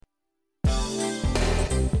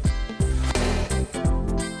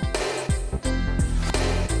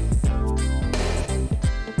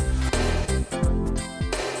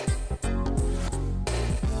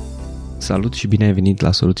Salut și bine ai venit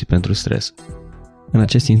la Soluții pentru Stres. În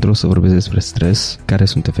acest intro o să vorbesc despre stres, care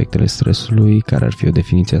sunt efectele stresului, care ar fi o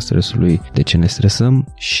definiție a stresului, de ce ne stresăm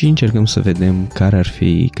și încercăm să vedem care ar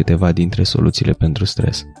fi câteva dintre soluțiile pentru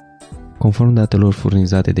stres. Conform datelor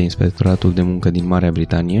furnizate de Inspectoratul de Muncă din Marea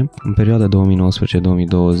Britanie, în perioada 2019-2020,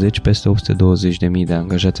 peste 820.000 de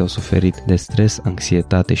angajați au suferit de stres,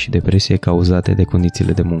 anxietate și depresie cauzate de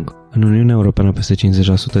condițiile de muncă. În Uniunea Europeană, peste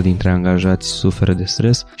 50% dintre angajați suferă de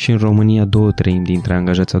stres și în România 2/3 dintre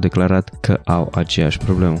angajați au declarat că au aceeași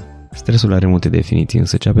problemă. Stresul are multe definiții,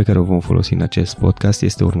 însă cea pe care o vom folosi în acest podcast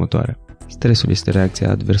este următoarea. Stresul este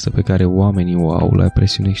reacția adversă pe care oamenii o au la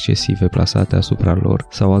presiuni excesive plasate asupra lor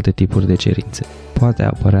sau alte tipuri de cerințe. Poate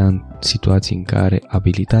apărea în situații în care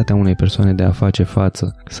abilitatea unei persoane de a face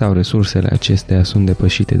față sau resursele acesteia sunt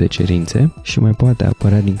depășite de cerințe și mai poate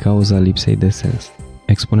apărea din cauza lipsei de sens.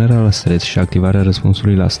 Expunerea la stres și activarea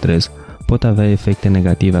răspunsului la stres pot avea efecte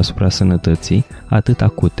negative asupra sănătății, atât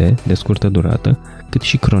acute, de scurtă durată, cât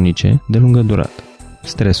și cronice, de lungă durată.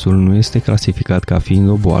 Stresul nu este clasificat ca fiind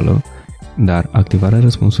o boală, dar activarea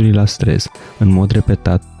răspunsului la stres în mod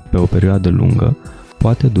repetat pe o perioadă lungă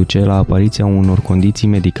poate duce la apariția unor condiții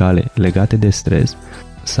medicale legate de stres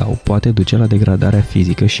sau poate duce la degradarea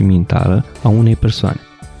fizică și mentală a unei persoane.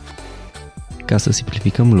 Ca să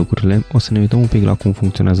simplificăm lucrurile, o să ne uităm un pic la cum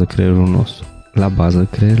funcționează creierul nostru. La bază,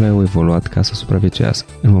 creierele au evoluat ca să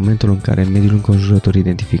supraviețuiască. În momentul în care în mediul înconjurător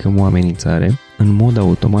identificăm o amenințare, în mod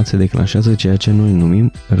automat se declanșează ceea ce noi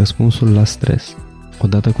numim răspunsul la stres.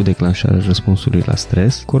 Odată cu declanșarea răspunsului la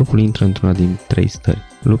stres, corpul intră într-una din 3 stări: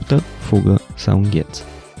 luptă, fugă sau îngheț.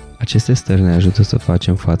 Aceste stări ne ajută să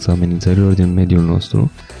facem față amenințărilor din mediul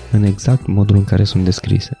nostru în exact modul în care sunt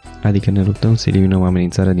descrise, adică ne luptăm să eliminăm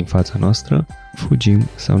amenințarea din fața noastră, fugim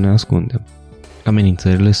sau ne ascundem.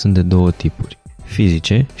 Amenințările sunt de 2 tipuri: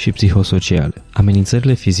 fizice și psihosociale.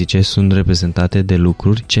 Amenințările fizice sunt reprezentate de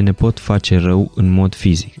lucruri ce ne pot face rău în mod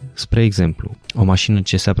fizic. Spre exemplu, o mașină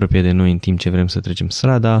ce se apropie de noi în timp ce vrem să trecem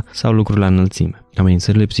strada sau lucruri la înălțime.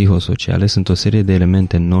 Amenințările psihosociale sunt o serie de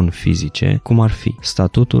elemente non-fizice, cum ar fi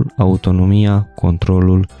statutul, autonomia,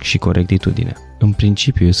 controlul și corectitudinea. În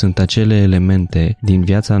principiu, sunt acele elemente din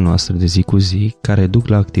viața noastră de zi cu zi care duc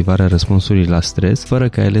la activarea răspunsului la stres, fără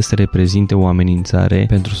ca ele să reprezinte o amenințare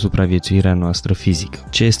pentru supraviețuirea noastră fizică.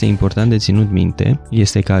 Ce este important de ținut minte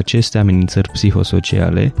este că aceste amenințări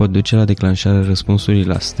psihosociale pot duce la declanșarea răspunsului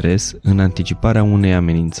la stres în anticiparea unei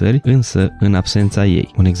amenințări, însă în absența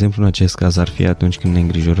ei. Un exemplu în acest caz ar fi atunci când ne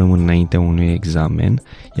îngrijorăm înaintea unui examen,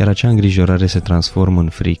 iar acea îngrijorare se transformă în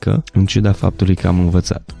frică, în ciuda faptului că am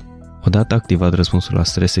învățat. Odată activat răspunsul la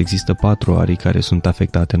stres, există 4 arii care sunt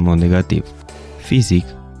afectate în mod negativ. Fizic,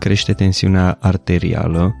 crește tensiunea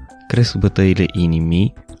arterială, cresc bătăile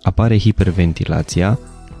inimii, apare hiperventilația,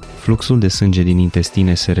 fluxul de sânge din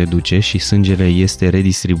intestine se reduce și sângele este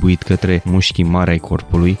redistribuit către mușchii mari ai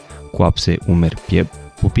corpului, coapse, umeri, piept,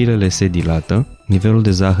 pupilele se dilată, nivelul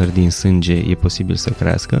de zahăr din sânge e posibil să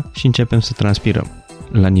crească și începem să transpirăm.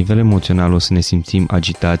 La nivel emoțional o să ne simțim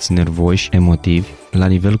agitați, nervoși, emotivi. La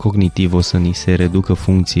nivel cognitiv o să ni se reducă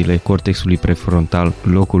funcțiile cortexului prefrontal,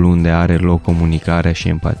 locul unde are loc comunicarea și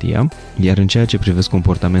empatia. Iar în ceea ce privesc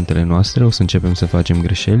comportamentele noastre, o să începem să facem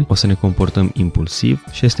greșeli, o să ne comportăm impulsiv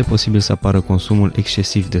și este posibil să apară consumul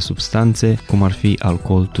excesiv de substanțe, cum ar fi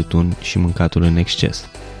alcool, tutun și mâncatul în exces.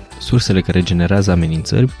 Sursele care generează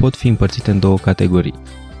amenințări pot fi împărțite în 2 categorii: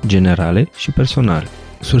 generale și personale.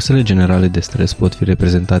 Sursele generale de stres pot fi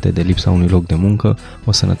reprezentate de lipsa unui loc de muncă,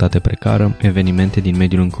 o sănătate precară, evenimente din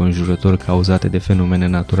mediul înconjurător cauzate de fenomene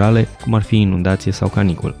naturale, cum ar fi inundație sau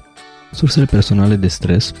caniculă. Sursele personale de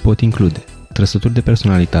stres pot include trăsături de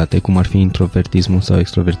personalitate, cum ar fi introvertismul sau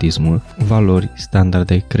extrovertismul, valori,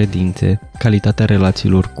 standarde, credințe, calitatea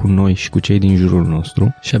relațiilor cu noi și cu cei din jurul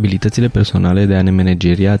nostru și abilitățile personale de a ne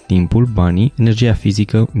manageria timpul, banii, energia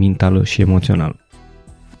fizică, mentală și emoțională.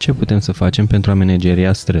 Ce putem să facem pentru a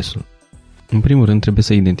manageria stresul? În primul rând, trebuie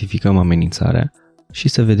să identificăm amenințarea și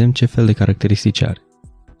să vedem ce fel de caracteristici are.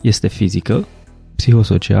 Este fizică,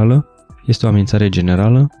 psihosocială, este o amenințare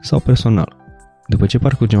generală sau personală? După ce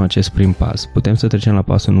parcurgem acest prim pas, putem să trecem la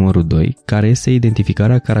pasul numărul 2, care este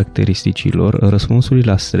identificarea caracteristicilor răspunsului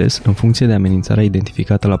la stres în funcție de amenințarea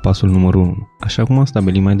identificată la pasul numărul 1. Așa cum am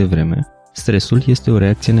stabilit mai devreme, stresul este o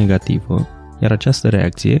reacție negativă, iar această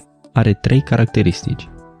reacție are 3 caracteristici: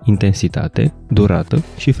 intensitate, durată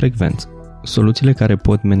și frecvență. Soluțiile care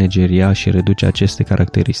pot manageria și reduce aceste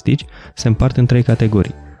caracteristici se împart în 3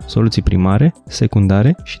 categorii: soluții primare,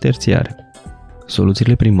 secundare și terțiare.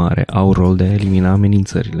 Soluțiile primare au rol de a elimina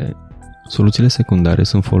amenințările. Soluțiile secundare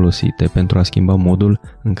sunt folosite pentru a schimba modul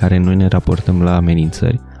în care noi ne raportăm la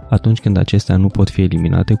amenințări, atunci când acestea nu pot fi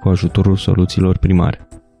eliminate cu ajutorul soluțiilor primare.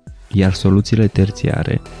 Iar soluțiile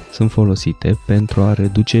terțiare sunt folosite pentru a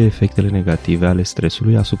reduce efectele negative ale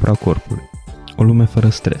stresului asupra corpului. O lume fără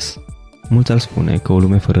stres. Mulți ar spune că o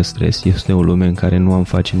lume fără stres este o lume în care nu am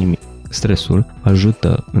face nimic. Stresul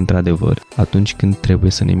ajută, într-adevăr, atunci când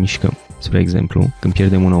trebuie să ne mișcăm. Spre exemplu, când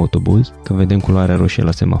pierdem un autobuz, când vedem culoarea roșie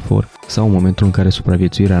la semafor sau în momentul în care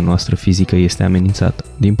supraviețuirea noastră fizică este amenințată.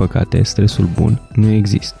 Din păcate, stresul bun nu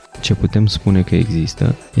există. Ce putem spune că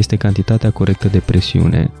există este cantitatea corectă de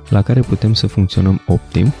presiune la care putem să funcționăm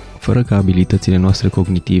optim, fără ca abilitățile noastre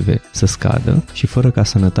cognitive să scadă și fără ca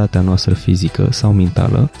sănătatea noastră fizică sau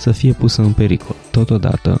mentală să fie pusă în pericol.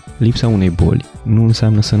 Totodată, lipsa unei boli nu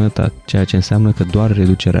înseamnă sănătate, ceea ce înseamnă că doar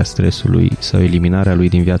reducerea stresului sau eliminarea lui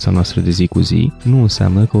din viața noastră de zi cu zi nu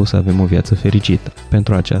înseamnă că o să avem o viață fericită.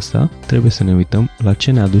 Pentru aceasta, trebuie să ne uităm la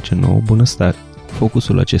ce ne aduce nouă bunăstare.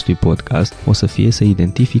 Focusul acestui podcast o să fie să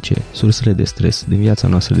identifice sursele de stres din viața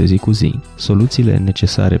noastră de zi cu zi, soluțiile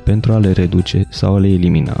necesare pentru a le reduce sau a le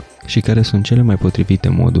elimina și care sunt cele mai potrivite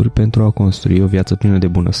moduri pentru a construi o viață plină de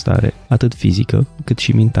bunăstare, atât fizică cât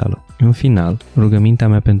și mentală. În final, rugămintea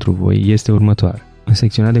mea pentru voi este următoarea. În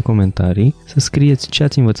secțiunea de comentarii să scrieți ce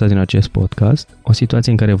ați învățat din acest podcast, o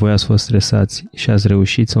situație în care voi ați fost stresați și ați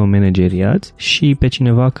reușit să o manageriați și pe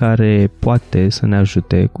cineva care poate să ne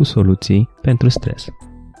ajute cu soluții pentru stres.